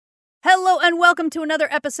Hello and welcome to another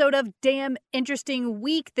episode of Damn Interesting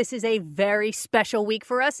Week. This is a very special week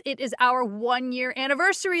for us. It is our 1-year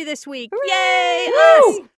anniversary this week. Hooray!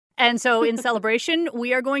 Yay, us! And so in celebration,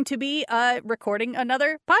 we are going to be recording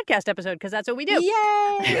another podcast episode because that's what we do.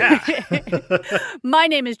 Yay! Yeah. My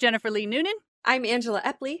name is Jennifer Lee Noonan. I'm Angela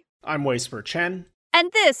Epley. I'm Waisper Chen.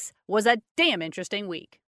 And this was a damn interesting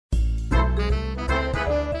week.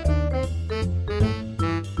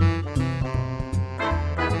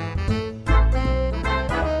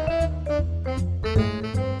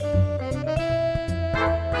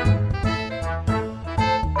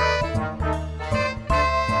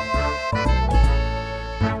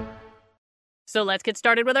 So let's get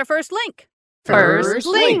started with our first link. First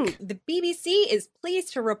link. The BBC is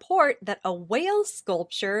pleased to report that a whale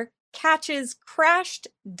sculpture catches crashed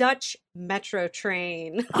Dutch metro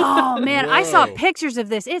train. Oh, man, I saw Whoa. pictures of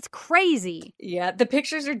this. It's crazy. Yeah, the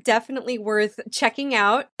pictures are definitely worth checking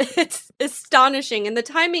out. It's astonishing, and the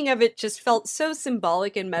timing of it just felt so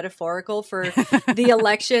symbolic and metaphorical for the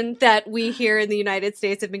election that we here in the United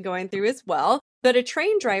States have been going through as well. But a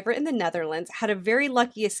train driver in the Netherlands had a very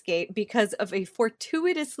lucky escape because of a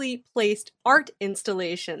fortuitously placed art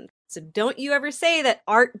installation. So don't you ever say that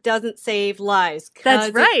art doesn't save lives, 'cause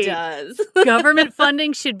That's right. it does. Government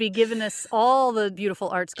funding should be giving us all the beautiful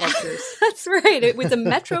art sculptures. That's right. It was a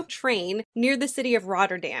metro train near the city of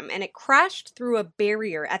Rotterdam, and it crashed through a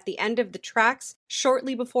barrier at the end of the tracks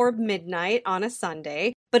shortly before midnight on a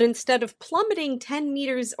Sunday. But instead of plummeting 10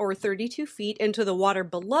 meters or 32 feet into the water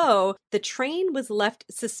below, the train was left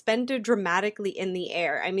suspended dramatically in the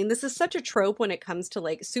air. I mean, this is such a trope when it comes to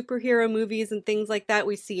like superhero movies and things like that.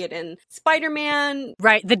 We see it in Spider-Man.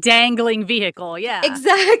 Right, the dangling vehicle, yeah.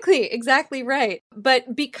 Exactly right.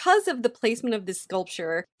 But because of the placement of this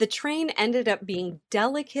sculpture, the train ended up being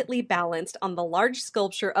delicately balanced on the large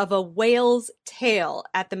sculpture of a whale's tail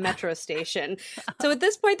at the metro station. So at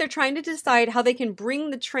this point, they're trying to decide how they can bring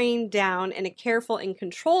the train down in a careful and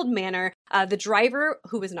controlled manner. The driver,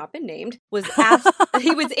 who has not been named, was asked,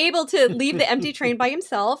 he was able to leave the empty train by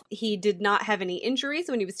himself. He did not have any injuries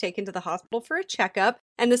when he was taken to the hospital for a checkup.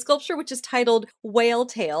 And the sculpture, which is titled Whale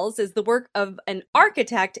Tails, is the work of an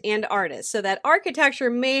architect and artist. So that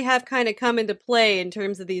architecture may have kind of come into play in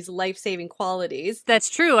terms of these life-saving qualities. That's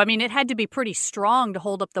true. I mean, it had to be pretty strong to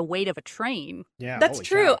hold up the weight of a train. Yeah, That's holy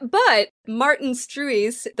true. cow. But Martin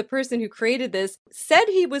Struys, the person who created this, said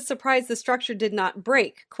he was surprised the structure did not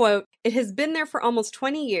break. Quote, "It has been there for almost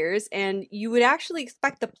 20 years, and you would actually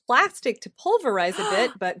expect the plastic to pulverize a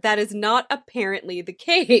bit, but that is not apparently the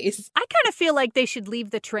case." I kind of feel like they should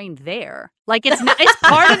leave the train there. Like it's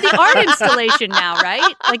part of the art installation now,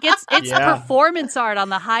 right? Like it's Yeah. performance art on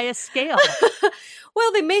the highest scale.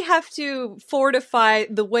 Well, they may have to fortify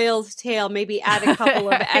the whale's tail, maybe add a couple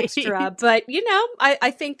of extra, Right. but you know,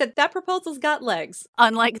 I think that proposal's got legs.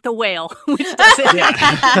 Unlike the whale, which doesn't.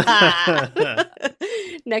 Yeah.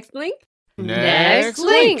 Next link. Next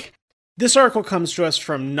link. This article comes to us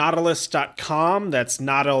from Nautilus.com, that's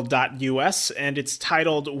nautil.us, and it's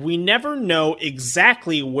titled, "We Never Know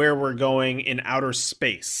Exactly Where We're Going in Outer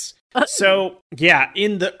Space." So, yeah,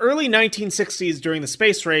 in the early 1960s during the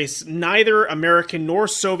space race, neither American nor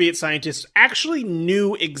Soviet scientists actually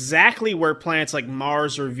knew exactly where planets like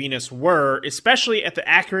Mars or Venus were, especially at the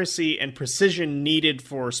accuracy and precision needed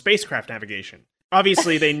for spacecraft navigation.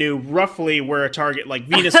 Obviously, they knew roughly where a target like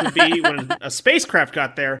Venus would be when a spacecraft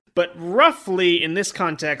got there, but roughly, in this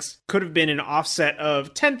context, could have been an offset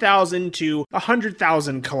of 10,000 to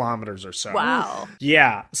 100,000 kilometers or so. Wow.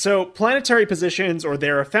 Yeah, so planetary positions, or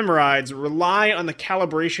their ephemerides, rely on the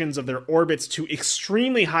calibrations of their orbits to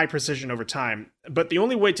extremely high precision over time. But the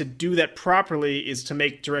only way to do that properly is to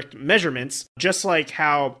make direct measurements, just like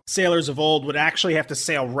how sailors of old would actually have to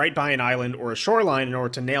sail right by an island or a shoreline in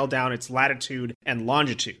order to nail down its latitude and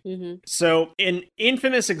longitude. Mm-hmm. So, an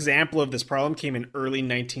infamous example of this problem came in early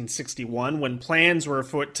 1961 when plans were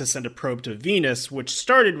afoot to send a probe to Venus, which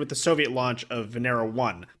started with the Soviet launch of Venera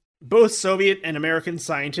 1. Both Soviet and American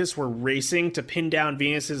scientists were racing to pin down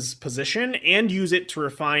Venus's position and use it to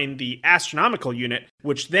refine the astronomical unit,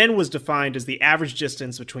 which then was defined as the average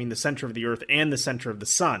distance between the center of the Earth and the center of the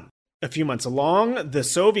Sun. A few months along, the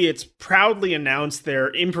Soviets proudly announced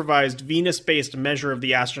their improvised Venus-based measure of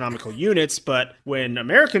the astronomical units, but when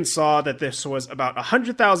Americans saw that this was about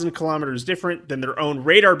 100,000 kilometers different than their own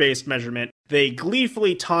radar-based measurement, they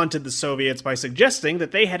gleefully taunted the Soviets by suggesting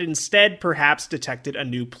that they had instead perhaps detected a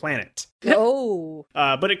new planet. Oh.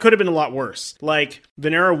 But it could have been a lot worse. Like,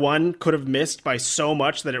 Venera 1 could have missed by so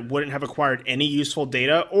much that it wouldn't have acquired any useful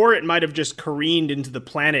data, or it might have just careened into the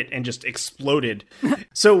planet and just exploded.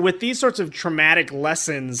 So with these sorts of traumatic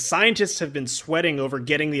lessons, scientists have been sweating over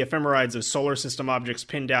getting the ephemerides of solar system objects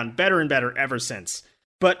pinned down better and better ever since.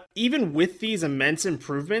 But even with these immense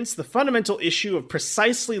improvements, the fundamental issue of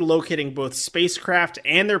precisely locating both spacecraft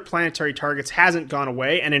and their planetary targets hasn't gone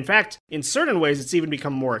away, and in fact, in certain ways, it's even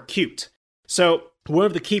become more acute. So, one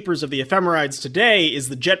of the keepers of the ephemerides today is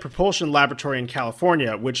the Jet Propulsion Laboratory in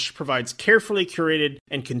California, which provides carefully curated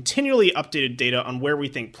and continually updated data on where we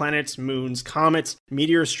think planets, moons, comets,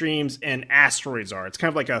 meteor streams, and asteroids are. It's kind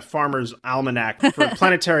of like a farmer's almanac for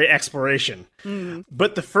planetary exploration.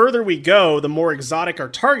 But the further we go, the more exotic our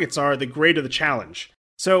targets are, the greater the challenge.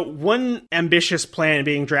 So one ambitious plan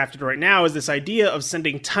being drafted right now is this idea of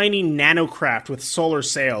sending tiny nanocraft with solar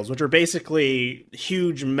sails, which are basically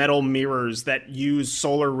huge metal mirrors that use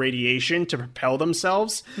solar radiation to propel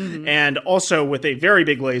themselves, and also with a very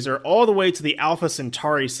big laser all the way to the Alpha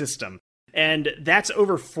Centauri system. And that's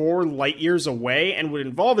over 4 light years away and would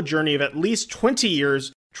involve a journey of at least 20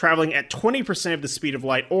 years traveling at 20% of the speed of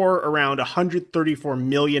light, or around 134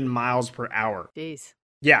 million miles per hour. Jeez.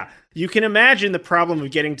 Yeah, you can imagine the problem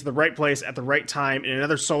of getting to the right place at the right time in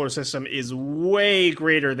another solar system is way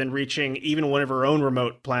greater than reaching even one of our own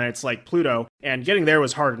remote planets like Pluto, and getting there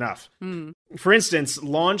was hard enough. For instance,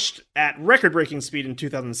 launched at record-breaking speed in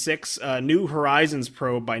 2006, New Horizons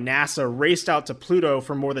probe by NASA raced out to Pluto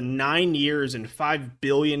for more than 9 years and 5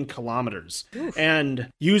 billion kilometers. And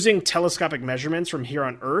using telescopic measurements from here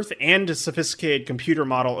on Earth and a sophisticated computer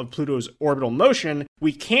model of Pluto's orbital motion,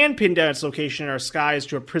 we can pin down its location in our skies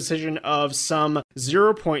to a precision of some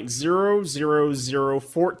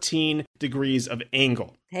 0.00014 degrees of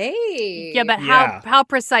angle. Hey. Yeah, but how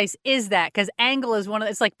precise is that? Because angle is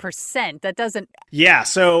it's like percent. That doesn't... Yeah,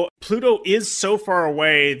 so Pluto is so far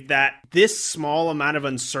away that this small amount of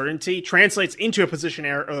uncertainty translates into a position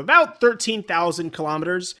error of about 13,000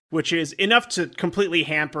 kilometers, which is enough to completely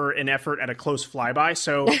hamper an effort at a close flyby.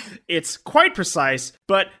 So it's quite precise,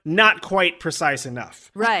 but not quite precise enough.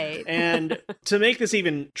 Right. And to make this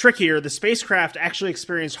even trickier, the spacecraft actually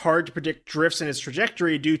experienced hard to predict drifts in its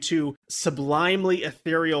trajectory due to sublimely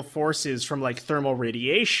ethereal forces from like thermal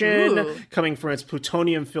radiation coming from its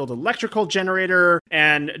plutonium-filled electrical generator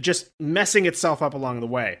and just messing itself up along the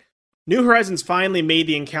way. New Horizons finally made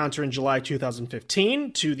the encounter in July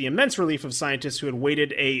 2015, to the immense relief of scientists who had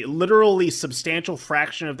waited a literally substantial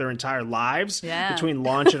fraction of their entire lives between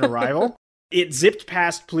launch and arrival. It zipped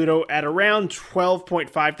past Pluto at around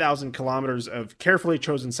 12.5 thousand kilometers of carefully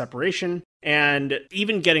chosen separation, and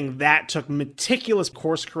even getting that took meticulous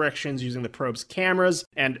course corrections using the probe's cameras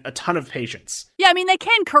and a ton of patience. Yeah, I mean, they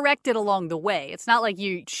can correct it along the way. It's not like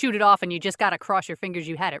you shoot it off and you just got to cross your fingers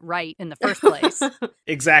you had it right in the first place.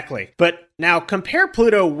 Exactly. But now compare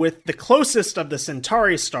Pluto with the closest of the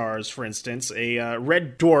Centauri stars, for instance, a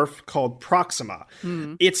red dwarf called Proxima.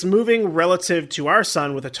 It's moving relative to our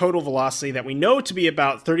sun with a total velocity that we know to be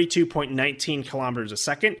about 32.19 kilometers a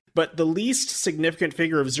second, but the least significant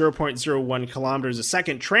figure of 0.01 kilometers a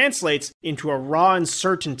second translates into a raw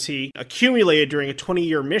uncertainty accumulated during a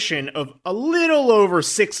 20-year mission of a little over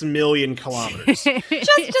 6 million kilometers.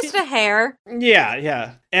 just a hair.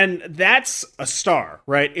 Yeah. And that's a star,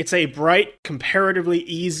 right? It's a bright, comparatively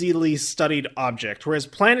easily studied object, whereas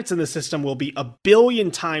planets in the system will be a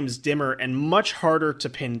billion times dimmer and much harder to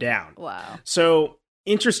pin down. Wow. So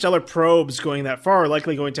interstellar probes going that far are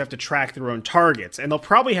likely going to have to track their own targets, and they'll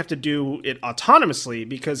probably have to do it autonomously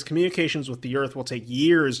because communications with the Earth will take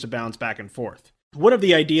years to bounce back and forth. One of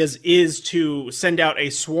the ideas is to send out a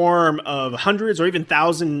swarm of hundreds or even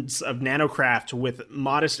thousands of nanocraft with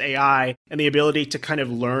modest AI and the ability to kind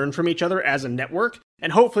of learn from each other as a network.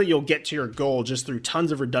 And hopefully you'll get to your goal just through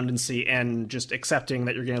tons of redundancy and just accepting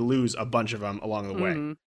that you're going to lose a bunch of them along the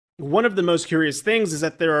way. One of the most curious things is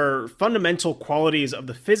that there are fundamental qualities of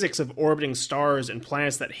the physics of orbiting stars and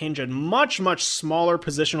planets that hinge on much, much smaller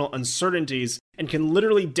positional uncertainties and can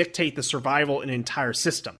literally dictate the survival in an entire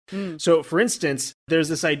system. So, for instance, there's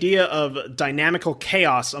this idea of dynamical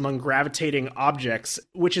chaos among gravitating objects,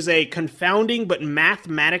 which is a confounding but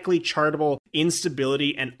mathematically chartable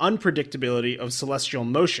instability and unpredictability of celestial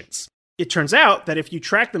motions. It turns out that if you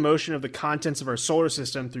track the motion of the contents of our solar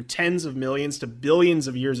system through tens of millions to billions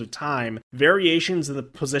of years of time, variations in the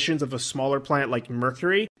positions of a smaller planet like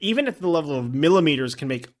Mercury, even at the level of millimeters, can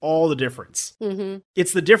make all the difference.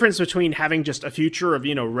 It's the difference between having just a future of,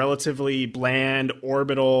 relatively bland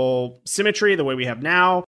orbital symmetry the way we have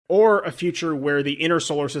now, or a future where the inner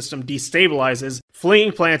solar system destabilizes,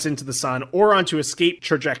 flinging planets into the sun or onto escape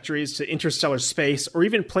trajectories to interstellar space, or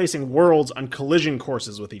even placing worlds on collision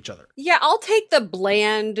courses with each other. Yeah, I'll take the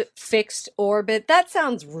bland fixed orbit. That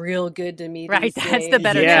sounds real good to me. Right, these that's days. the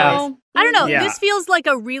better Yeah. choice. I don't know. Yeah. This feels like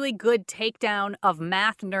a really good takedown of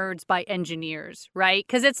math nerds by engineers, right?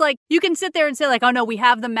 Because it's like you can sit there and say like, oh no, we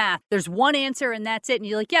have the math. There's one answer and that's it. And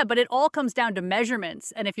you're like, yeah, but it all comes down to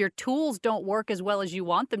measurements. And if your tools don't work as well as you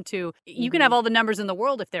want them to, you can have all the numbers in the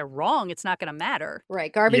world. If they're wrong, it's not going to matter.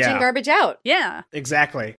 Right, garbage Yeah. in, garbage out. Yeah.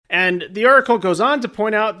 Exactly. And the article goes on to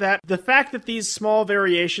point out that the fact that these small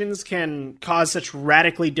variations can cause such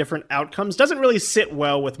radically different outcomes doesn't really sit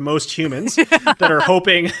well with most humans that are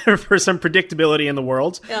hoping for some predictability in the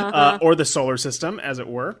world, or the solar system, as it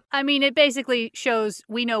were. I mean, it basically shows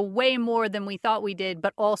we know way more than we thought we did,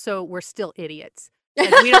 but also we're still idiots. Like,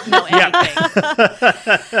 we don't know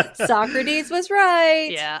anything. Socrates was right.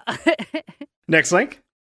 Yeah. Next link.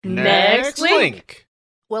 Next link.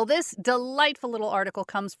 Well, this delightful little article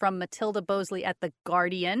comes from Matilda Bosley at The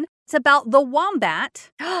Guardian. It's about the wombat.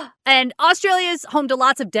 And Australia is home to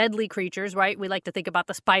lots of deadly creatures, right? We like to think about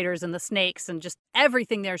the spiders and the snakes and just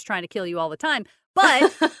everything there's trying to kill you all the time.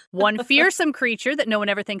 But one fearsome creature that no one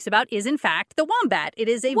ever thinks about is, in fact, the wombat. It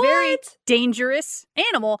is a very dangerous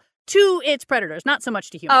animal to its predators, not so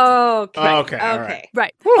much to humans. Okay. Okay, all right.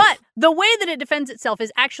 Right. But the way that it defends itself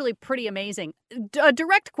is actually pretty amazing. A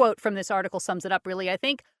direct quote from this article sums it up, really, I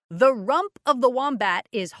think. The rump of the wombat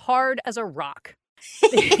is hard as a rock.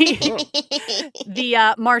 The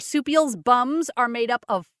marsupial's bums are made up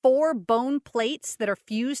of 4 bone plates that are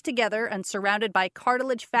fused together and surrounded by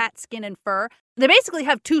cartilage, fat, skin, and fur. They basically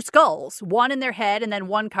have 2 skulls, one in their head and then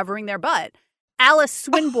one covering their butt. Alice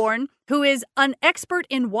Swinburne, who is an expert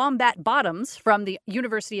in wombat bottoms from the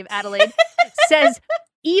University of Adelaide, says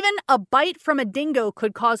even a bite from a dingo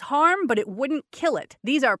could cause harm, but it wouldn't kill it.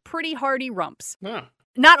 These are pretty hardy rumps. Oh.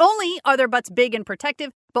 Not only are their butts big and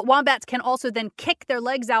protective, but wombats can also then kick their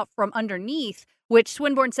legs out from underneath, which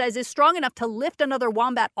Swinburne says is strong enough to lift another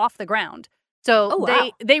wombat off the ground. So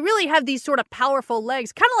they really have these sort of powerful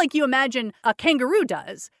legs, kind of like you imagine a kangaroo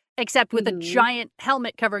does, except with a giant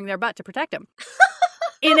helmet covering their butt to protect them.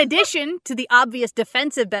 In addition to the obvious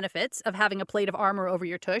defensive benefits of having a plate of armor over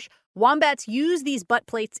your tush, wombats use these butt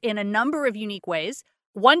plates in a number of unique ways.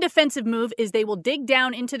 One defensive move is they will dig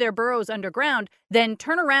down into their burrows underground, then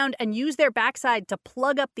turn around and use their backside to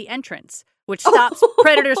plug up the entrance, which stops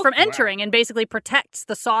predators from entering and basically protects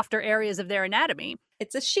the softer areas of their anatomy.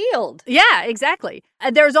 It's a shield. Yeah, exactly.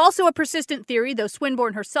 There's also a persistent theory, though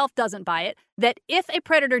Swinburne herself doesn't buy it, that if a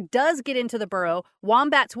predator does get into the burrow,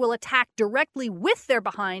 wombats will attack directly with their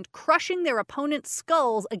behind, crushing their opponent's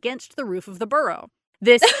skulls against the roof of the burrow.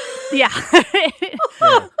 This, yeah.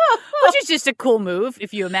 Which is just a cool move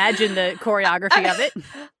if you imagine the choreography of it.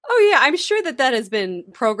 Oh, yeah. I'm sure that has been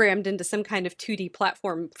programmed into some kind of 2D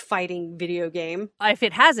platform fighting video game. If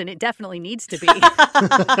it hasn't, it definitely needs to be.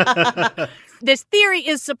 This theory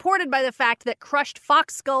is supported by the fact that crushed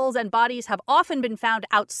fox skulls and bodies have often been found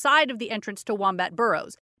outside of the entrance to wombat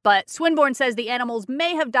burrows. But Swinburne says the animals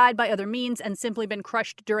may have died by other means and simply been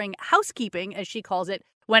crushed during housekeeping, as she calls it,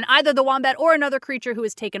 when either the wombat or another creature who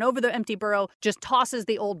has taken over the empty burrow just tosses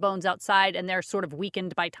the old bones outside and they're sort of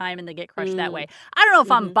weakened by time and they get crushed that way. I don't know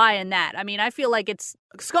if I'm buying that. I mean, I feel like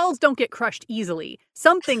skulls don't get crushed easily.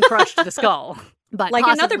 Something crushed the skull. But like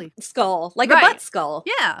possibly another skull, like a butt skull.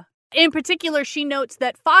 Yeah. In particular, she notes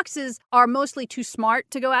that foxes are mostly too smart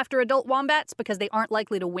to go after adult wombats because they aren't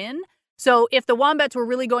likely to win. So if the wombats were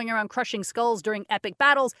really going around crushing skulls during epic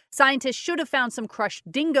battles, scientists should have found some crushed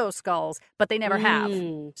dingo skulls, but they never have.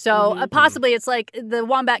 So possibly it's like the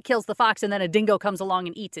wombat kills the fox and then a dingo comes along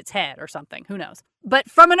and eats its head or something. Who knows?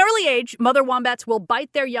 But from an early age, mother wombats will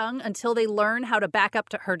bite their young until they learn how to back up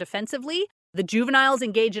to her defensively. The juveniles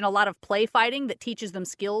engage in a lot of play fighting that teaches them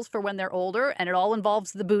skills for when they're older, and it all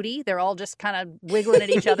involves the booty. They're all just kind of wiggling at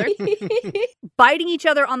each other. Biting each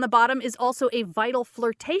other on the bottom is also a vital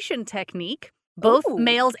flirtation technique. Both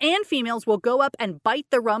males and females will go up and bite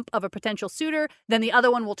the rump of a potential suitor, then the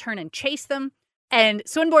other one will turn and chase them. And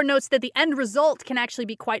Swinburne notes that the end result can actually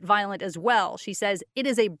be quite violent as well. She says, it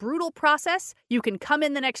is a brutal process. You can come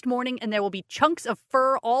in the next morning and there will be chunks of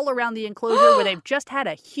fur all around the enclosure where they've just had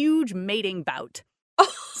a huge mating bout.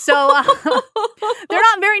 So they're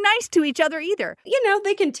not very nice to each other either. You know,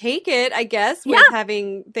 they can take it, I guess, with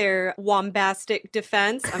having their wombastic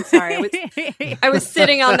defense. I'm sorry. I was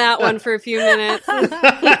sitting on that one for a few minutes.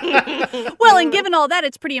 Well, and given all that,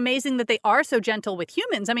 it's pretty amazing that they are so gentle with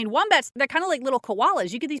humans. I mean, wombats, they're kind of like little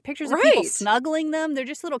koalas. You get these pictures of people snuggling them. They're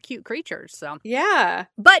just little cute creatures. So yeah.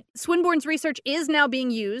 But Swinburne's research is now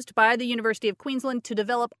being used by the University of Queensland to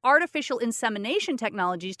develop artificial insemination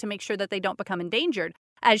technologies to make sure that they don't become endangered.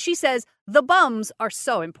 As she says, the bums are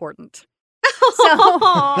so important. So,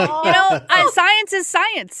 you know, science is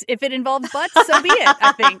science. If it involves butts, so be it,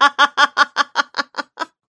 I think.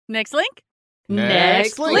 Next link?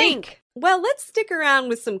 Next link. Well, let's stick around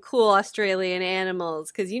with some cool Australian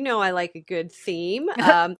animals, because you know I like a good theme.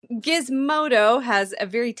 Gizmodo has a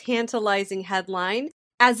very tantalizing headline.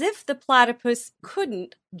 As if the platypus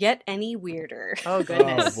couldn't get any weirder. Oh,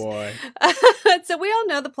 goodness. Oh, boy. So we all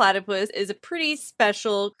know the platypus is a pretty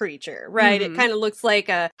special creature, right? Mm-hmm. It kind of looks like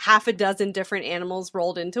a half a dozen different animals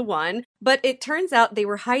rolled into one. But it turns out they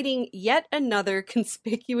were hiding yet another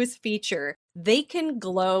conspicuous feature. They can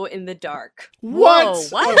glow in the dark. Whoa,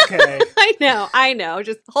 what? Okay. I know.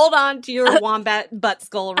 Just hold on to your wombat butt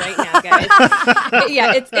skull right now, guys.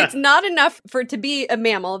 Yeah, it's not enough for it to be a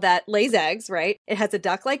mammal that lays eggs, right? It has a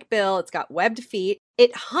duck-like bill. It's got webbed feet.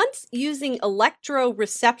 It hunts using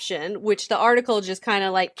electroreception, which the article just kind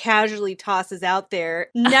of like casually tosses out there.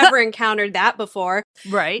 Never encountered that before.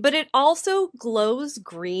 Right. But it also glows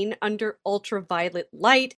green under ultraviolet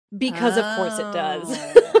light because of course it does.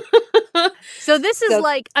 So this is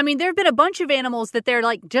like, I mean, there have been a bunch of animals that they're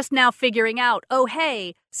like just now figuring out, oh,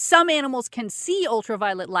 hey, some animals can see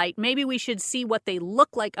ultraviolet light. Maybe we should see what they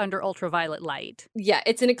look like under ultraviolet light. Yeah,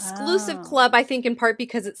 it's an exclusive club, I think, in part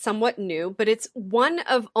because it's somewhat new, but it's one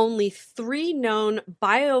of only 3 known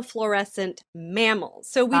biofluorescent mammals.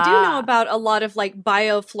 So we do know about a lot of like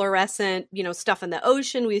biofluorescent, you know, stuff in the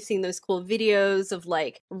ocean. We've seen those cool videos of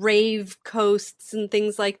like rave coasts and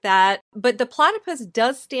things like that. But the platypus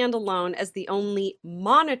does stand alone as the only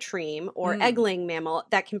monotreme or egg-laying mammal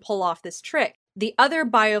that can pull off this trick. The other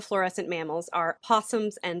biofluorescent mammals are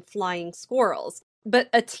possums and flying squirrels. But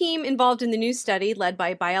a team involved in the new study, led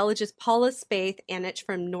by biologist Paula Spaeth-Anich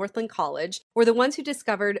from Northland College, were the ones who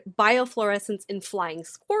discovered biofluorescence in flying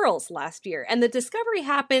squirrels last year. And the discovery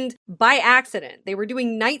happened by accident. They were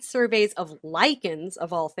doing night surveys of lichens,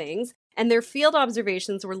 of all things, and their field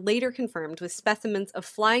observations were later confirmed with specimens of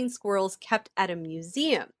flying squirrels kept at a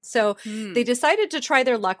museum. So they decided to try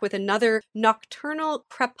their luck with another nocturnal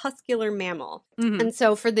crepuscular mammal. And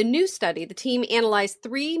so for the new study, the team analyzed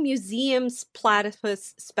 3 museum's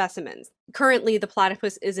platypus specimens. Currently, the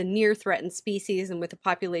platypus is a near-threatened species and with a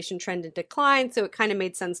population trend in decline, so it kind of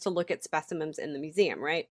made sense to look at specimens in the museum,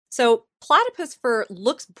 right? So platypus fur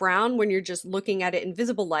looks brown when you're just looking at it in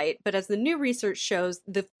visible light, but as the new research shows,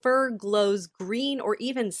 the fur glows green or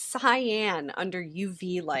even cyan under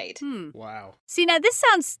UV light. Wow. See, now this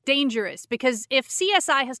sounds dangerous because if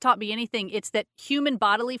CSI has taught me anything, it's that human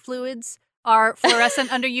bodily fluids are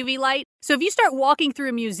fluorescent under UV light. So if you start walking through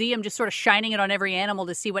a museum just sort of shining it on every animal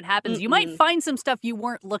to see what happens, you might find some stuff you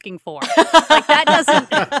weren't looking for. Like that doesn't,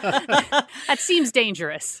 that seems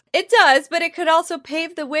dangerous. It does, but it could also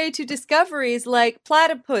pave the way to discoveries like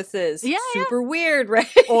platypuses. Yeah. Super weird, right?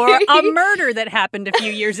 Or a murder that happened a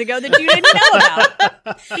few years ago that you didn't know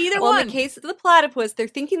about. Either one. In the case of the platypus, they're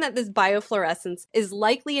thinking that this biofluorescence is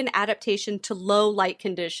likely an adaptation to low light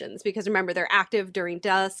conditions because remember, they're active during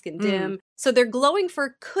dusk and dim. So their glowing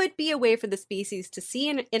fur could be a way for the species to see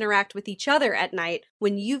and interact with each other at night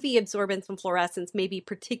when UV absorbance and fluorescence may be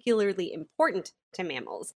particularly important to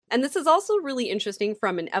mammals. And this is also really interesting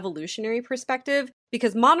from an evolutionary perspective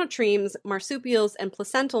because monotremes, marsupials, and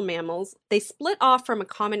placental mammals, they split off from a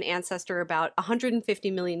common ancestor about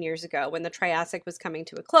 150 million years ago when the Triassic was coming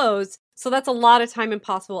to a close. So that's a lot of time in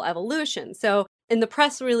possible evolution. So in the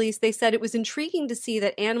press release, they said it was intriguing to see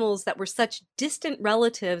that animals that were such distant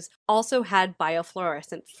relatives also had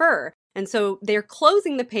biofluorescent fur. And so they're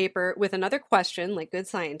closing the paper with another question, like good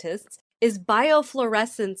scientists. Is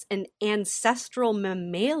biofluorescence an ancestral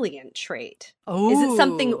mammalian trait? Ooh. Is it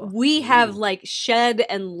something we have like shed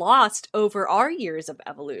and lost over our years of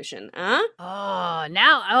evolution? Huh?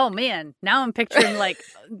 Oh man. Now I'm picturing like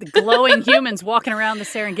the glowing humans walking around the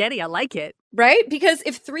Serengeti. I like it. Right? Because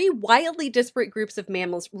if 3 wildly disparate groups of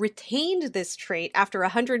mammals retained this trait after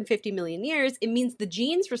 150 million years, it means the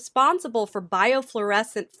genes responsible for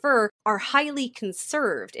biofluorescent fur are highly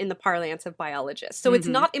conserved in the parlance of biologists. So it's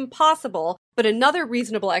not impossible, but another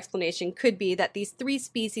reasonable explanation could be that these 3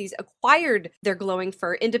 species acquired their glowing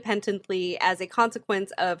fur independently as a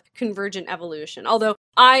consequence of convergent evolution. Although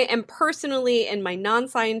I am personally, in my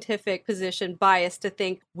non-scientific position, biased to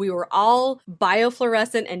think we were all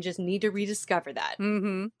biofluorescent and just need to rediscover that.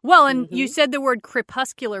 Mm-hmm. Well, and you said the word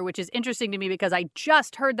crepuscular, which is interesting to me because I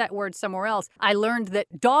just heard that word somewhere else. I learned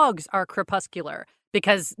that dogs are crepuscular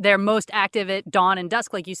because they're most active at dawn and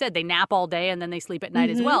dusk. Like you said, they nap all day and then they sleep at night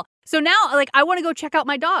as well. So now, I want to go check out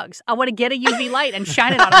my dogs. I want to get a UV light and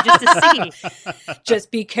shine it on them just to see.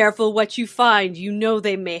 Just be careful what you find. You know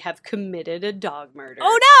they may have committed a dog murder.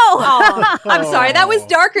 Oh, no! Oh, I'm sorry. That was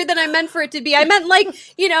darker than I meant for it to be. I meant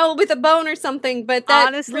with a bone or something, but that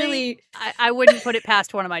honestly, really... I wouldn't put it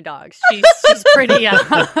past one of my dogs. She's pretty...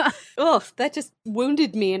 Oh, that just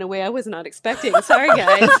wounded me in a way I was not expecting. Sorry,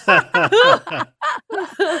 guys.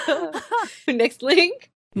 Next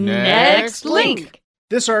link. Next link.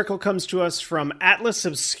 This article comes to us from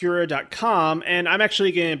atlasobscura.com, and I'm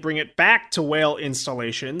actually going to bring it back to whale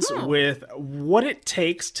installations with what it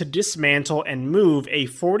takes to dismantle and move a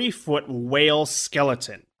 40-foot whale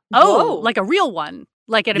skeleton. Oh, like a real one.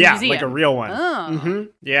 Like at a museum. Yeah, like a real one. Oh.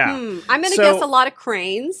 Yeah. I'm going to guess a lot of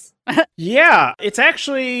cranes. Yeah, it's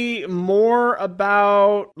actually more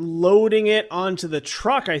about loading it onto the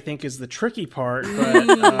truck, I think, is the tricky part.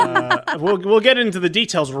 But we'll get into the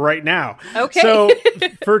details right now. Okay. So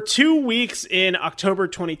for 2 weeks in October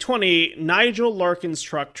 2020, Nigel Larkin's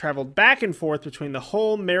truck traveled back and forth between the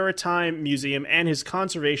Hull Maritime Museum and his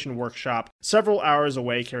conservation workshop, several hours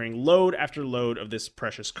away, carrying load after load of this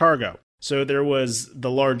precious cargo. So there was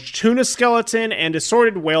the large tuna skeleton and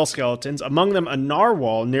assorted whale skeletons, among them a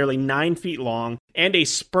narwhal nearly 9 feet long and a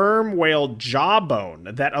sperm whale jawbone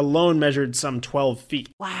that alone measured some 12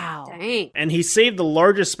 feet. Wow. Dang. And he saved the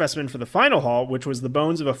largest specimen for the final haul, which was the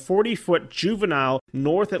bones of a 40-foot juvenile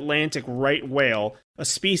North Atlantic right whale, a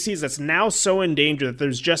species that's now so endangered that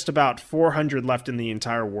there's just about 400 left in the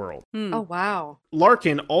entire world. Oh, wow.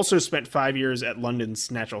 Larkin also spent 5 years at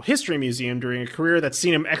London's Natural History Museum during a career that's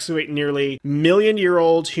seen him excavate nearly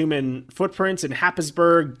million-year-old human footprints in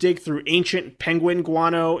Happisburgh, dig through ancient penguin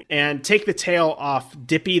guano, and take the tail off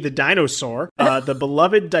Dippy the dinosaur, the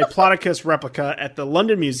beloved Diplodocus replica at the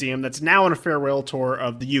London Museum that's now on a farewell tour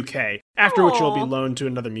of the UK, after which it will be loaned to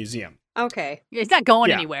another museum. Okay. He's not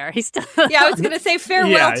going anywhere. He's still... Yeah, I was going to say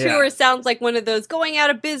farewell tour sounds like one of those going out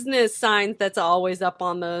of business signs that's always up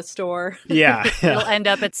on the store. Yeah. He'll end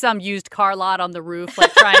up at some used car lot on the roof,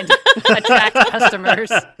 trying to attract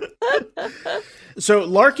customers. So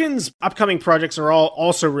Larkin's upcoming projects are all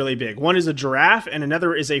also really big. One is a giraffe, and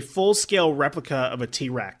another is a full-scale replica of a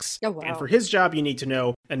T-Rex. Oh, wow. And for his job, you need to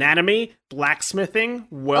know anatomy, blacksmithing,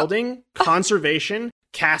 welding, conservation,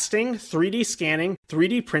 casting, 3D scanning,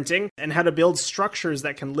 3D printing, and how to build structures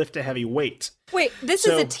that can lift a heavy weight. Wait, this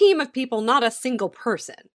is a team of people, not a single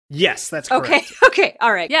person. Yes, that's correct. Okay,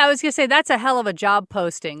 all right. Yeah, I was going to say, that's a hell of a job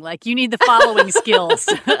posting. You need the following skills.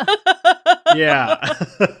 Yeah.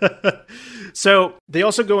 So they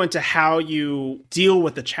also go into how you deal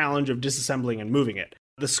with the challenge of disassembling and moving it.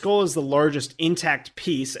 The skull is the largest intact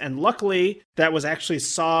piece, and luckily that was actually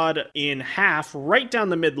sawed in half right down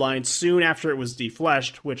the midline soon after it was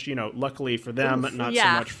defleshed, which, luckily for them, not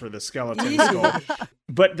so much for the skeleton skull.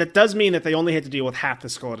 But that does mean that they only had to deal with half the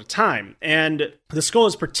skull at a time. And the skull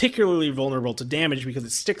is particularly vulnerable to damage because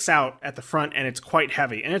it sticks out at the front and it's quite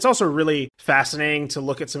heavy. And it's also really fascinating to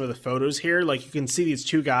look at some of the photos here. You can see these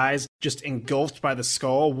two guys just engulfed by the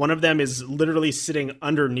skull. One of them is literally sitting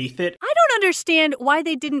underneath it. I don't understand why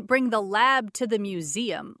they didn't bring the lab to the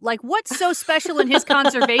museum. What's so special in his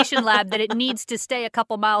conservation lab that it needs to stay a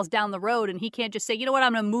couple miles down the road and he can't just say, you know what,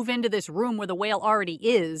 I'm going to move into this room where the whale already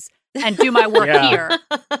is and do my work here.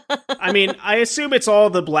 I mean, I assume it's all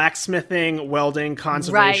the blacksmithing, welding,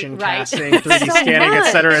 conservation, right. casting, 3D scanning,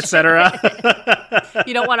 et cetera.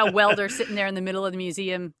 You don't want a welder sitting there in the middle of the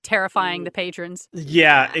museum terrifying the patrons.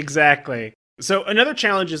 Yeah, exactly. So another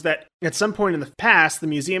challenge is that at some point in the past, the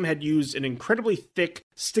museum had used an incredibly thick,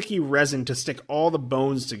 sticky resin to stick all the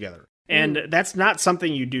bones together. And that's not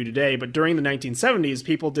something you do today, but during the 1970s,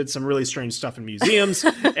 people did some really strange stuff in museums,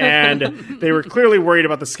 and they were clearly worried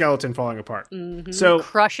about the skeleton falling apart. Mm-hmm. So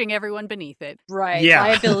crushing everyone beneath it. Right. Yeah.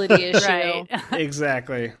 Liability issue. Right.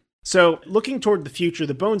 Exactly. So looking toward the future,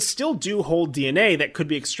 the bones still do hold DNA that could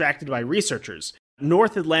be extracted by researchers.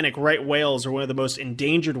 North Atlantic right whales are one of the most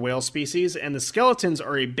endangered whale species, and the skeletons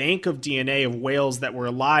are a bank of DNA of whales that were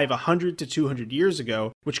alive 100 to 200 years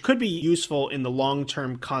ago, which could be useful in the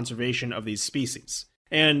long-term conservation of these species.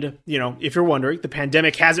 And, you know, if you're wondering, the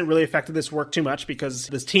pandemic hasn't really affected this work too much because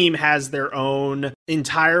this team has their own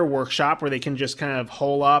entire workshop where they can just kind of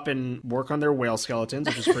hole up and work on their whale skeletons,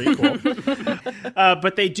 which is pretty cool.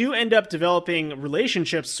 But they do end up developing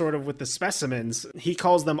relationships sort of with the specimens. He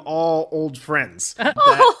calls them all old friends.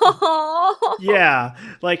 Yeah,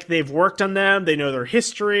 like they've worked on them, they know their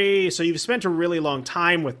history, so you've spent a really long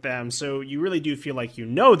time with them, so you really do feel like you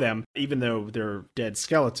know them, even though they're dead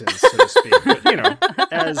skeletons, so to speak. But, you know,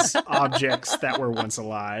 as objects that were once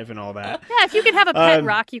alive and all that. Yeah, if you can have a pet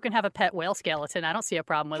rock, you can have a pet whale skeleton. I don't see a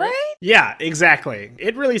problem with it. Yeah, exactly.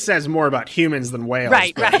 It really says more about humans than whales.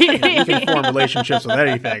 Right. You know, you can form relationships with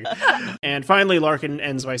anything. And finally, Larkin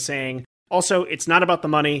ends by saying, also, it's not about the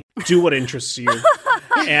money. Do what interests you.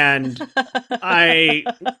 And I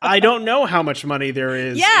don't know how much money there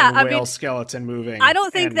is in whale skeleton moving. I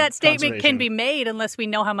don't think that statement can be made unless we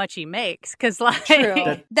know how much he makes. Because, like,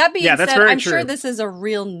 true. That being said, I'm true. sure this is a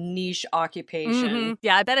real niche occupation. Mm-hmm.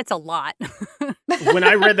 Yeah, I bet it's a lot. When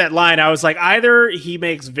I read that line, I was like, either he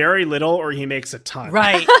makes very little or he makes a ton.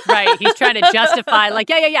 Right. He's trying to justify, like,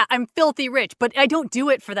 yeah, I'm filthy rich, but I don't do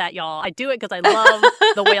it for that, y'all. I do it because I love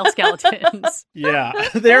the whale skeletons. Yeah,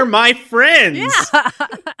 they're my friends. Yeah.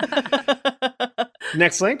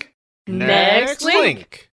 Next link. Next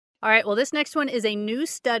link. All right, well, this next one is a new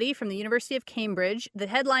study from the University of Cambridge. The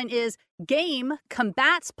headline is, Game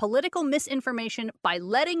Combats Political Misinformation by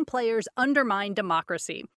Letting Players Undermine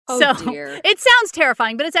Democracy. Dear. It sounds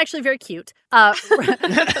terrifying, but it's actually very cute.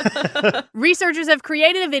 Researchers have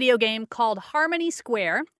created a video game called Harmony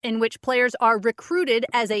Square, in which players are recruited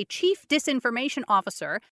as a chief disinformation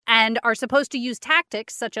officer and are supposed to use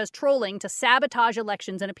tactics such as trolling to sabotage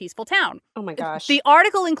elections in a peaceful town. Oh my gosh. The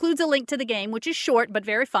article includes a link to the game, which is short but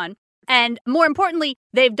very fun. And more importantly,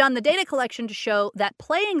 they've done the data collection to show that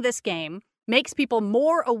playing this game makes people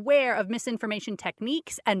more aware of misinformation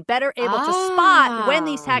techniques and better able to spot when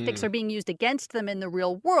these tactics are being used against them in the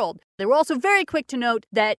real world. They were also very quick to note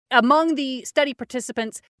that among the study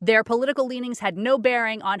participants, their political leanings had no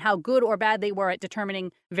bearing on how good or bad they were at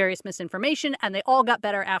determining various misinformation, and they all got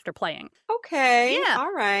better after playing. Okay. Yeah.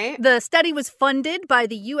 All right. The study was funded by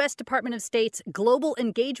the U.S. Department of State's Global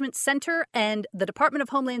Engagement Center and the Department of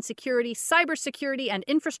Homeland Security, Cybersecurity, and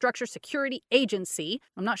Infrastructure Security Agency.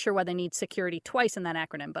 I'm not sure why they need security twice in that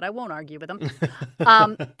acronym, but I won't argue with them.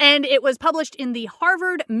 And it was published in the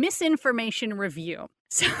Harvard Misinformation Review.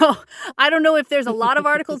 So I don't know if there's a lot of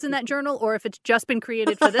articles in that journal or if it's just been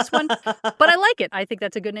created for this one, but I like it. I think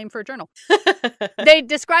that's a good name for a journal. They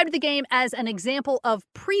described the game as an example of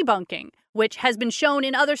pre-bunking, which has been shown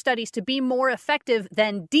in other studies to be more effective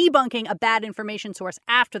than debunking a bad information source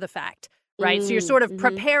after the fact, right? So you're sort of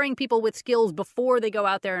preparing people with skills before they go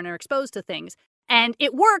out there and are exposed to things. And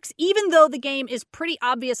it works even though the game is pretty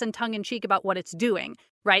obvious and tongue-in-cheek about what it's doing,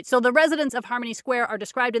 right? So the residents of Harmony Square are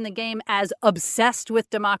described in the game as obsessed with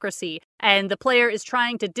democracy, and the player is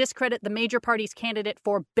trying to discredit the major party's candidate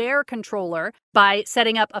for bear controller by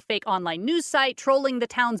setting up a fake online news site, trolling the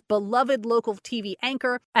town's beloved local TV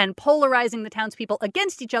anchor, and polarizing the townspeople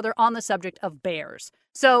against each other on the subject of bears.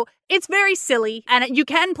 So it's very silly, and you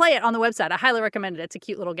can play it on the website. I highly recommend it. It's a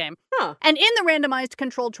cute little game. And in the randomized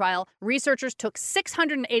controlled trial, researchers took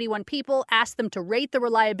 681 people, asked them to rate the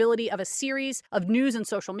reliability of a series of news and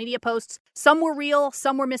social media posts. Some were real,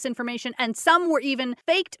 some were misinformation, and some were even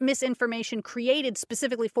faked misinformation created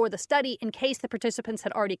specifically for the study in case the participants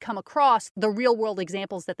had already come across the real-world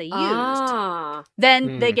examples that they used.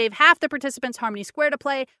 Then they gave half the participants Harmony Square to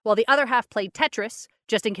play, while the other half played Tetris,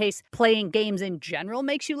 just in case playing games in general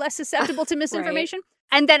makes you less susceptible to misinformation.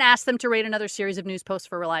 And then asked them to rate another series of news posts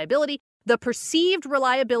for reliability. The perceived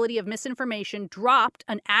reliability of misinformation dropped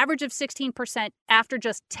an average of 16% after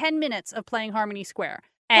just 10 minutes of playing Harmony Square.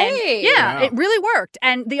 And it really worked.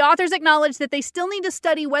 And the authors acknowledged that they still need to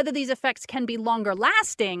study whether these effects can be longer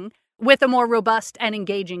lasting with a more robust and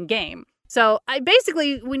engaging game. So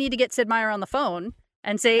we need to get Sid Meier on the phone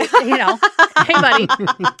and say, hey, buddy,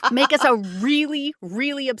 make us a really,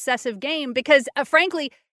 really obsessive game because,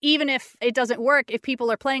 frankly, even if it doesn't work, if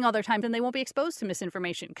people are playing all their time, then they won't be exposed to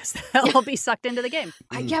misinformation because they'll all be sucked into the game.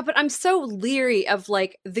 Yeah, but I'm so leery of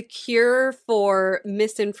the cure for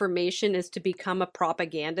misinformation is to become a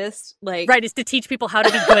propagandist. Right, is to teach people how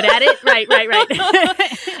to be good at it. Right.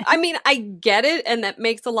 I mean, I get it, and that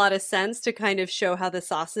makes a lot of sense to kind of show how the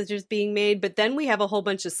sausage is being made, but then we have a whole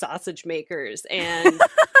bunch of sausage makers, and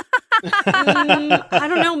I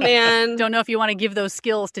don't know, man. Don't know if you want to give those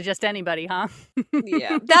skills to just anybody, huh?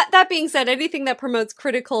 Yeah. That being said, anything that promotes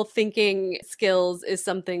critical thinking skills is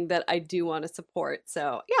something that I do want to support.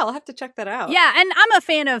 So yeah, I'll have to check that out. Yeah, and I'm a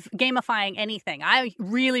fan of gamifying anything. I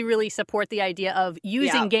really, really support the idea of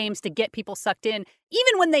using games to get people sucked in.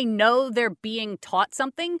 Even when they know they're being taught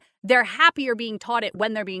something, they're happier being taught it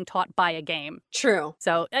when they're being taught by a game. True.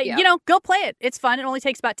 So, go play it. It's fun. It only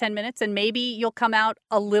takes about 10 minutes, and maybe you'll come out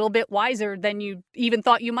a little bit wiser than you even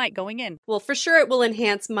thought you might going in. Well, for sure it will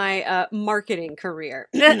enhance my marketing career.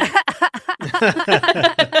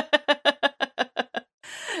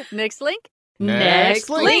 Next link? Next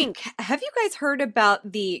link. Have you guys heard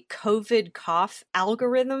about the COVID cough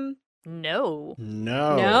algorithm? No.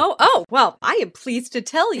 No? Oh, well, I am pleased to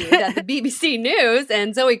tell you that the BBC News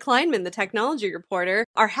and Zoe Kleinman, the technology reporter,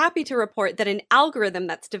 are happy to report that an algorithm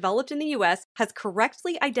that's developed in the US has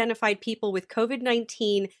correctly identified people with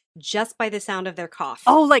COVID-19 just by the sound of their cough.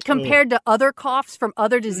 Oh, like compared to other coughs from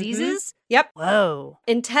other diseases? Mm-hmm. Yep. Whoa.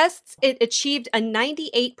 In tests, it achieved a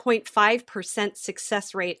 98.5%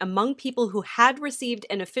 success rate among people who had received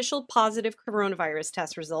an official positive coronavirus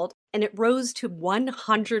test result, and it rose to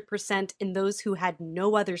 100% in those who had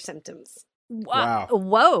no other symptoms. Wow.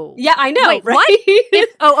 Whoa. Yeah, I know, Wait, right?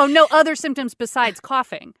 What? No other symptoms besides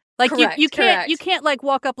coughing. Like Correct, you can't correct. you can't like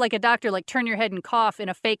walk up like a doctor, like turn your head and cough in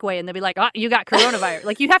a fake way and they'll be like, oh, you got coronavirus.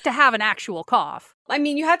 Like you have to have an actual cough. I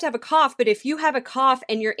mean, you have to have a cough, but if you have a cough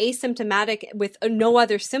and you're asymptomatic with no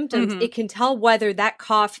other symptoms, it can tell whether that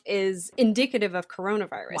cough is indicative of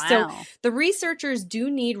coronavirus. Wow. So the researchers do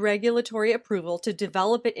need regulatory approval to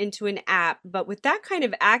develop it into an app, but with that kind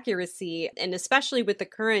of accuracy, and especially with the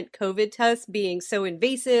current COVID tests being so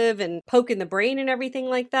invasive and poking the brain and everything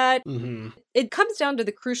like that, it comes down to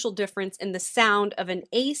the crucial difference in the sound of an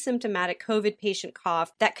asymptomatic COVID patient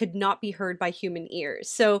cough that could not be heard by human ears.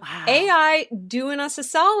 So AI doing us a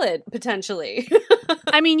solid, potentially.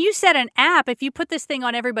 I mean, you said an app. If you put this thing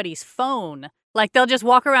on everybody's phone, like they'll just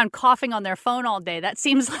walk around coughing on their phone all day. That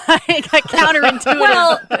seems like a counterintuitive.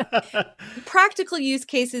 Well, practical use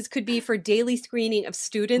cases could be for daily screening of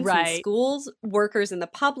students in schools, workers in the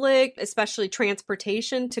public, especially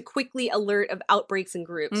transportation, to quickly alert of outbreaks in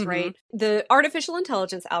groups, right? The artificial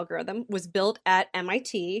intelligence algorithm was built at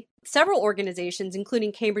MIT. Several organizations,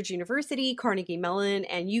 including Cambridge University, Carnegie Mellon,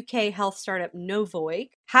 and UK health startup Novoik,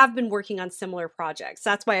 have been working on similar projects.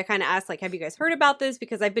 That's why I kind of asked, like, have you guys heard about this?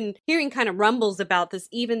 Because I've been hearing kind of rumbles about this,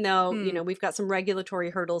 even though, you know, we've got some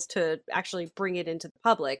regulatory hurdles to actually bring it into the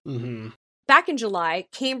public. Back in July,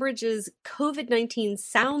 Cambridge's COVID-19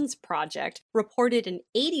 Sounds Project reported an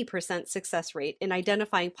 80% success rate in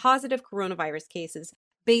identifying positive coronavirus cases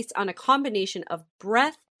based on a combination of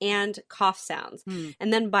breath and cough sounds.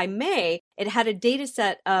 And then by May, it had a data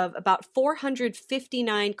set of about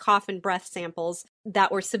 459 cough and breath samples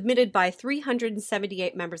that were submitted by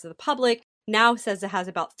 378 members of the public. Now says it has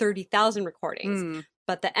about 30,000 recordings.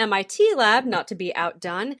 But the MIT lab, not to be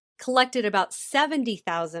outdone, collected about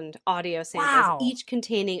 70,000 audio samples, each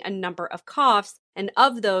containing a number of coughs. And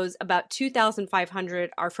of those, about 2,500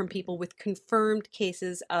 are from people with confirmed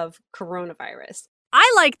cases of coronavirus. I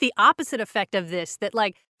like the opposite effect of this, that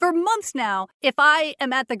like for months now, if I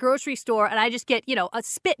am at the grocery store and I just get, you know, a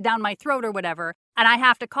spit down my throat or whatever, and I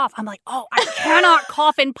have to cough, I'm like, oh, I cannot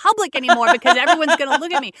cough in public anymore because everyone's going to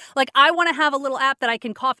look at me. Like, I want to have a little app that I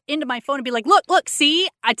can cough into my phone and be like, look, see,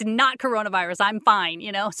 it's not coronavirus. I'm fine,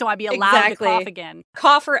 you know, so I'd be allowed to cough again.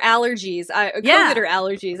 Cough or allergies, COVID or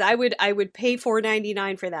allergies. I would pay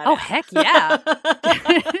 $4.99 for that. Oh, heck yeah.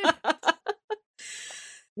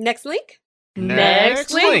 Next link.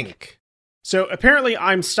 Next link. So apparently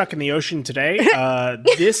I'm stuck in the ocean today.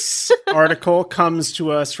 This article comes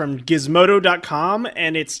to us from Gizmodo.com,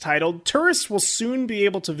 and it's titled, Tourists Will Soon Be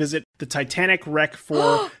Able to Visit the Titanic Wreck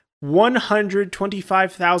for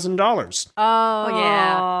 $125,000. Oh,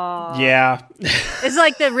 yeah. Yeah. It's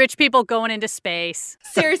like the rich people going into space.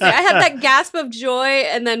 Seriously, I had that gasp of joy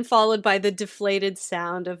and then followed by the deflated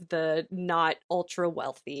sound of the not ultra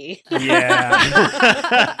wealthy.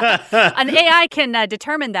 Yeah. An AI can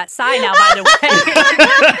determine that sigh now, by the way.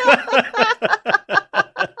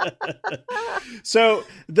 So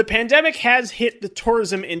the pandemic has hit the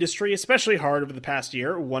tourism industry especially hard over the past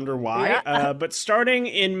year. Wonder why. Yeah. But starting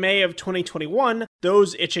in May of 2021,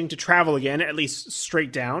 those itching to travel again, at least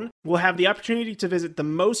straight down, will have the opportunity to visit the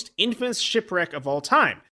most infamous shipwreck of all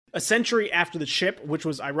time, A century after the ship, which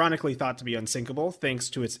was ironically thought to be unsinkable thanks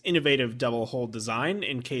to its innovative double-hull design,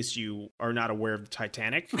 in case you are not aware of the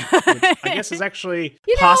Titanic, which I guess is actually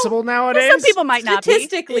possible nowadays. Some people might not be.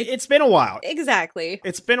 Statistically. It's been a while. Exactly.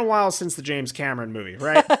 It's been a while since the James Cameron movie,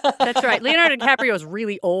 right? That's right. Leonardo DiCaprio is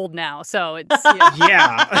really old now, so it's...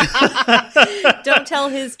 Yeah. Don't tell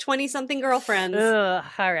his 20-something girlfriends. Ugh,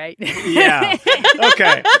 all right. Yeah.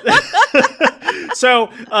 Okay. So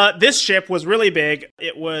this ship was really big.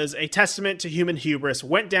 It was a testament to human hubris,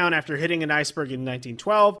 went down after hitting an iceberg in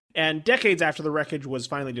 1912, and decades after the wreckage was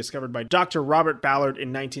finally discovered by Dr. Robert Ballard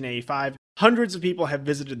in 1985, hundreds of people have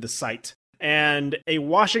visited the site. And a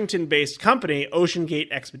Washington-based company,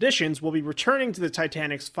 OceanGate Expeditions, will be returning to the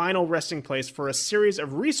Titanic's final resting place for a series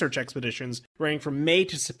of research expeditions running from May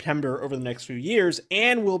to September over the next few years,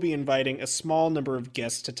 and will be inviting a small number of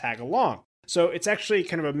guests to tag along. So it's actually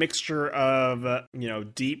kind of a mixture of,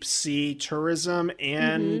 deep sea tourism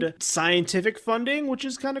and scientific funding, which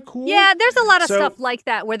is kind of cool. Yeah, there's a lot of stuff like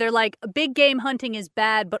that where they're like, big game hunting is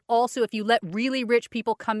bad, but also if you let really rich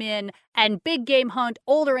people come in and big game hunt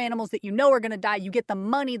older animals that you know are going to die, you get the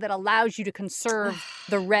money that allows you to conserve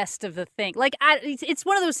the rest of the thing. Like, it's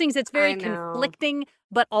one of those things that's very conflicting,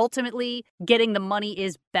 but ultimately getting the money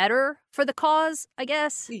is better for the cause, I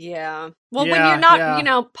guess. Yeah. Well, when you're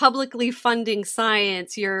not, publicly funding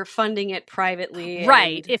science, you're funding it privately.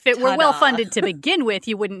 Right. If it were well funded to begin with,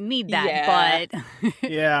 you wouldn't need that. But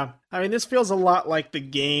yeah. I mean, this feels a lot like the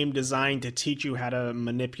game designed to teach you how to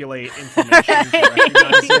manipulate information to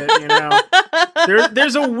recognize it,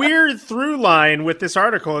 There's a weird through line with this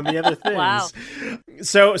article and the other things. Wow.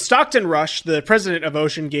 So Stockton Rush, the president of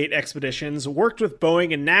OceanGate Expeditions, worked with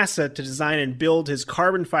Boeing and NASA to design and build his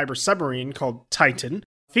carbon fiber submarine called Titan,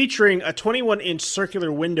 featuring a 21-inch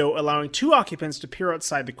circular window allowing 2 occupants to peer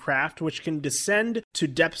outside the craft, which can descend to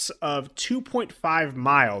depths of 2.5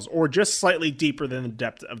 miles, or just slightly deeper than the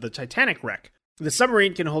depth of the Titanic wreck. The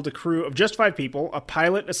submarine can hold a crew of just 5 people, a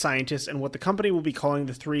pilot, a scientist, and what the company will be calling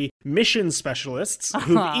the 3 mission specialists,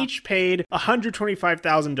 who've each paid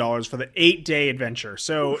 $125,000 for the 8-day adventure.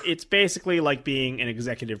 So it's basically like being an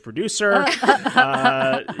executive producer.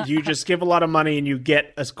 You just give a lot of money and you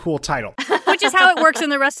get a cool title. Which is how it works in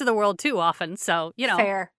the rest of the world too often, so,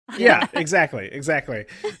 Fair. Yeah, exactly.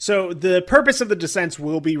 So the purpose of the descents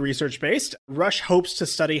will be research-based. Rush hopes to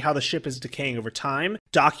study how the ship is decaying over time,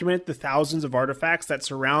 document the thousands of artifacts that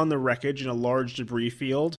surround the wreckage in a large debris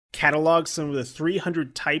field, catalog some of the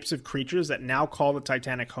 300 types of creatures that now call the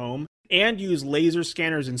Titanic home, and use laser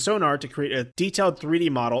scanners and sonar to create a detailed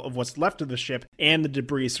 3D model of what's left of the ship and the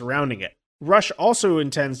debris surrounding it. Rush also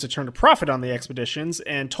intends to turn a profit on the expeditions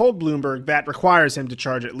and told Bloomberg that requires him to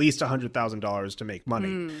charge at least $100,000 to make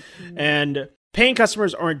money. And paying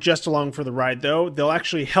customers aren't just along for the ride, though. They'll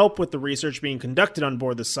actually help with the research being conducted on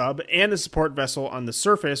board the sub and the support vessel on the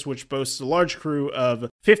surface, which boasts a large crew of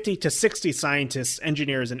 50 to 60 scientists,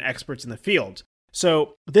 engineers, and experts in the field.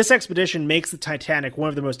 So this expedition makes the Titanic one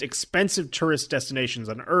of the most expensive tourist destinations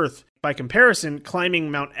on Earth. By comparison,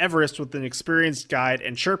 climbing Mount Everest with an experienced guide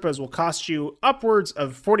and Sherpas will cost you upwards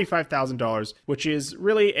of $45,000, which is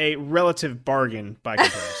really a relative bargain by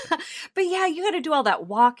comparison. But yeah, you got to do all that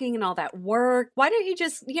walking and all that work. Why don't you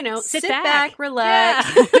just, sit back, back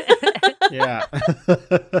relax? Yeah.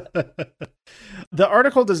 The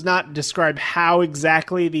article does not describe how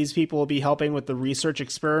exactly these people will be helping with the research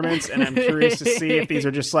experiments, and I'm curious to see if these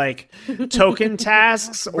are just like token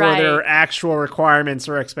tasks or there are actual requirements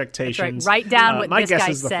or expectations. Right. Write down what my this guess guy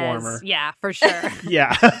is the says. former. Yeah, for sure.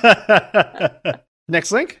 Yeah.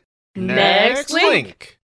 Next link. Next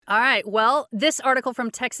link. All right. Well, this article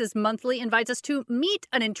from Texas Monthly invites us to meet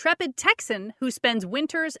an intrepid Texan who spends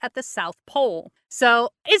winters at the South Pole. So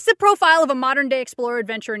it's the profile of a modern-day explorer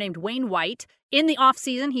adventurer named Wayne White. In the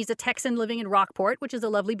off-season, he's a Texan living in Rockport, which is a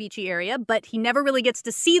lovely beachy area, but he never really gets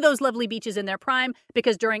to see those lovely beaches in their prime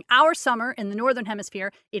because during our summer in the Northern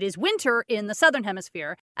Hemisphere, it is winter in the Southern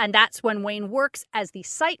Hemisphere, and that's when Wayne works as the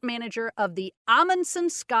site manager of the Amundsen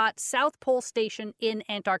Scott South Pole Station in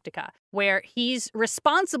Antarctica, where he's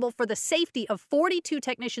responsible for the safety of 42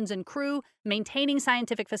 technicians and crew, maintaining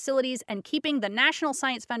scientific facilities, and keeping the National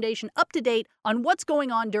Science Foundation up to date on what's going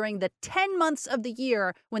on during the 10 months of the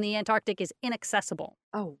year when the Antarctic is inaccessible.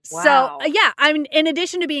 Oh, wow. So, I mean, in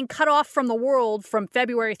addition to being cut off from the world from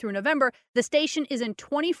February through November, the station is in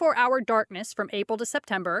 24-hour darkness from April to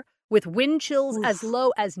September, with wind chills as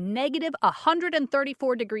low as negative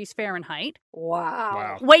 134 degrees Fahrenheit.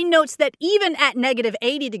 Wow. Wayne notes that even at negative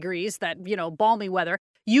 80 degrees, that, balmy weather,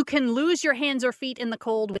 you can lose your hands or feet in the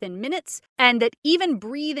cold within minutes, and that even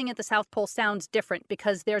breathing at the South Pole sounds different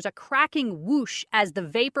because there's a cracking whoosh as the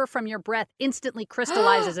vapor from your breath instantly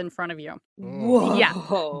crystallizes in front of you. Whoa. Yeah.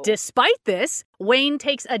 Despite this, Wayne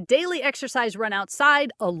takes a daily exercise run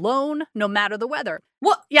outside alone, no matter the weather.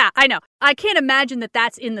 What? Yeah, I know. I can't imagine that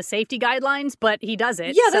that's in the safety guidelines, but he does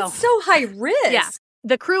it. Yeah, that's so high risk. Yeah.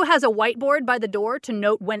 The crew has a whiteboard by the door to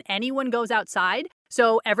note when anyone goes outside.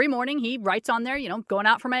 So every morning he writes on there, going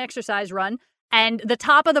out for my exercise run. And the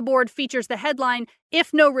top of the board features the headline,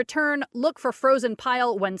 "If no return, look for frozen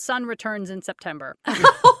pile when sun returns in September."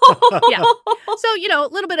 Yeah. So, a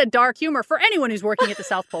little bit of dark humor for anyone who's working at the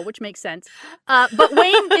South Pole, which makes sense. But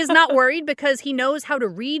Wayne is not worried because he knows how to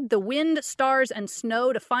read the wind, stars, and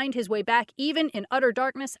snow to find his way back, even in utter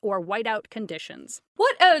darkness or whiteout conditions.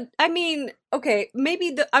 Okay,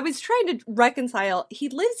 maybe I was trying to reconcile. He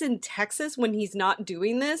lives in Texas when he's not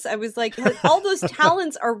doing this. I was like, all those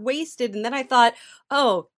talents are wasted. And then I thought,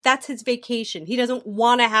 oh, that's his vacation. He doesn't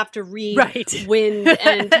want to have to read wind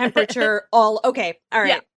and temperature okay, all right.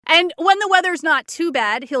 Yeah. And when the weather's not too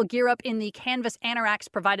bad, he'll gear up in the canvas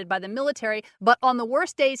anoraks provided by the military. But on the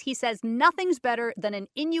worst days, he says nothing's better than an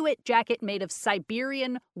Inuit jacket made of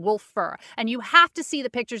Siberian wolf fur. And you have to see the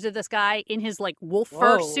pictures of this guy in his wolf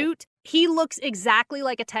fur suit. He looks exactly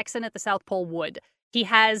like a Texan at the South Pole would. He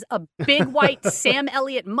has a big white Sam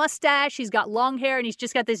Elliott mustache. He's got long hair, and he's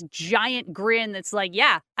just got this giant grin that's like,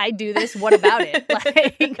 yeah, I do this. What about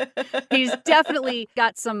it? He's definitely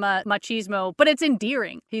got some machismo, but it's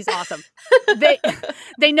endearing. He's awesome.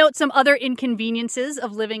 They note some other inconveniences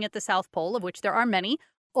of living at the South Pole, of which there are many.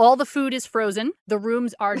 All the food is frozen. The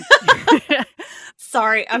rooms are...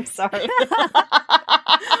 Sorry, I'm sorry.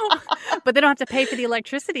 But they don't have to pay for the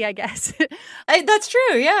electricity, I guess. That's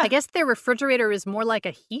true, yeah. I guess their refrigerator is more like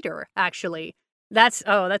a heater, actually. That's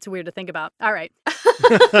weird to think about. All right.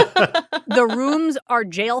 The rooms are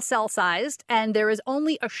jail cell sized, and there is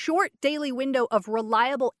only a short daily window of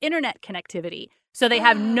reliable internet connectivity. So they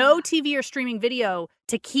have no TV or streaming video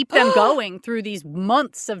to keep them going through these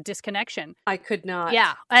months of disconnection. I could not.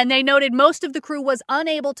 Yeah. And they noted most of the crew was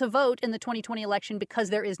unable to vote in the 2020 election because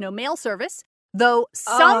there is no mail service, though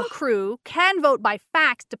some crew can vote by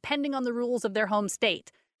fax depending on the rules of their home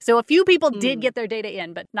state. So a few people did get their data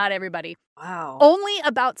in, but not everybody. Wow. Only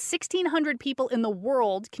about 1,600 people in the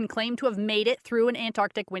world can claim to have made it through an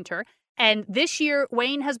Antarctic winter. And this year,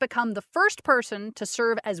 Wayne has become the first person to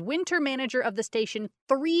serve as winter manager of the station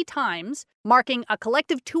 3 times, marking a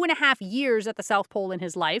collective 2.5 years at the South Pole in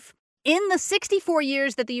his life. In the 64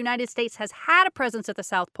 years that the United States has had a presence at the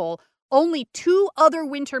South Pole, only 2 other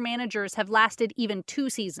winter managers have lasted even 2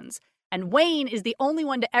 seasons. And Wayne is the only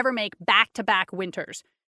one to ever make back-to-back winters.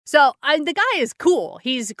 So the guy is cool.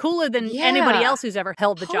 He's cooler than anybody else who's ever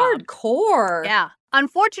held the job. Hardcore. Yeah.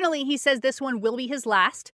 Unfortunately, he says this one will be his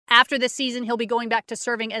last. After this season, he'll be going back to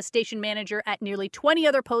serving as station manager at nearly 20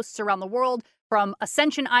 other posts around the world, from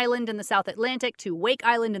Ascension Island in the South Atlantic to Wake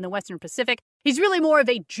Island in the Western Pacific. He's really more of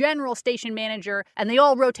a general station manager, and they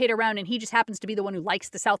all rotate around, and he just happens to be the one who likes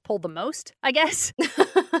the South Pole the most, I guess.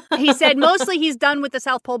 He said mostly he's done with the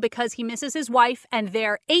South Pole because he misses his wife and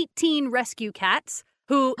their 18 rescue cats,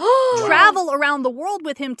 who travel around the world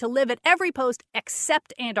with him to live at every post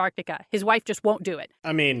except Antarctica. His wife just won't do it.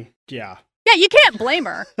 I mean, yeah. Yeah, you can't blame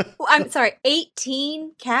her. I'm sorry,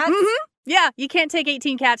 18 cats? Mm-hmm. Yeah, you can't take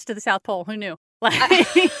 18 cats to the South Pole. Who knew?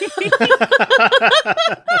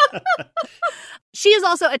 She is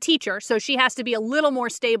also a teacher, so she has to be a little more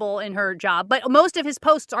stable in her job. But most of his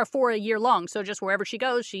posts are for a year long, so just wherever she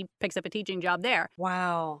goes, she picks up a teaching job there.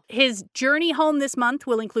 Wow. His journey home this month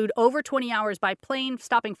will include over 20 hours by plane,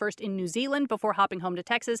 stopping first in New Zealand before hopping home to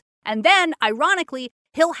Texas. And then, ironically,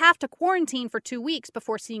 he'll have to quarantine for 2 weeks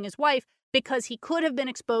before seeing his wife, because he could have been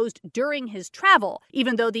exposed during his travel,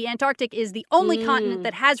 even though the Antarctic is the only continent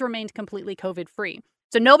that has remained completely COVID-free.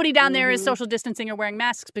 So nobody down there is social distancing or wearing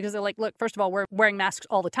masks because they're like, look, first of all, we're wearing masks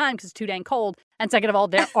all the time because it's too dang cold. And second of all,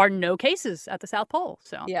 there are no cases at the South Pole.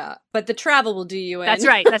 So yeah, but the travel will do you in. That's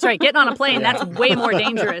right. That's right. Getting on a plane, that's way more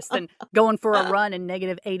dangerous than going for a run in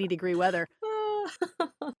negative 80-degree weather.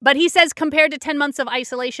 But he says compared to 10 months of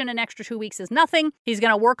isolation, an extra 2 weeks is nothing. He's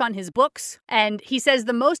going to work on his books. And he says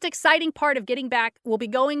the most exciting part of getting back will be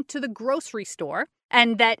going to the grocery store,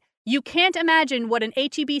 and that you can't imagine what an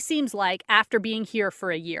H-E-B seems like after being here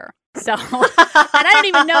for a year. So, and I don't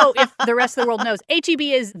even know if the rest of the world knows.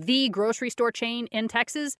 H-E-B is the grocery store chain in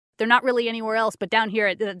Texas. They're not really anywhere else, but down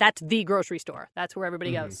here, that's the grocery store. That's where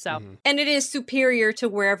everybody goes. So, and it is superior to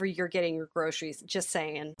wherever you're getting your groceries, just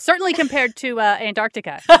saying. Certainly compared to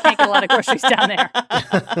Antarctica. You can't get a lot of groceries down there.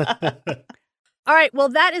 All right, well,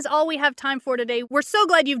 that is all we have time for today. We're so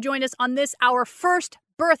glad you've joined us on this, our first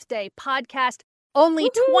birthday podcast. Only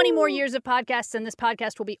 20 more years of podcasts, and this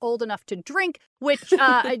podcast will be old enough to drink, which,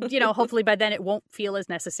 hopefully by then it won't feel as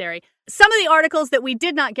necessary. Some of the articles that we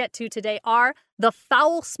did not get to today are the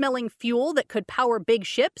foul-smelling fuel that could power big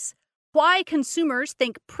ships, why consumers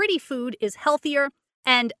think pretty food is healthier,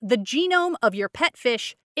 and the genome of your pet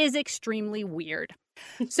fish is extremely weird.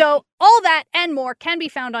 So all that and more can be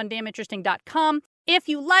found on damninteresting.com. If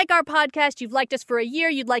you like our podcast, you've liked us for a year,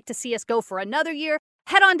 you'd like to see us go for another year,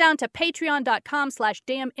 head on down to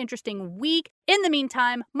patreon.com/damninterestingweek. In the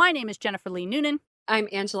meantime, my name is Jennifer Lee Noonan. I'm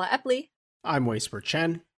Angela Epley. I'm Whisper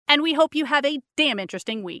Chen. And we hope you have a damn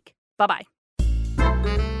interesting week. Bye-bye.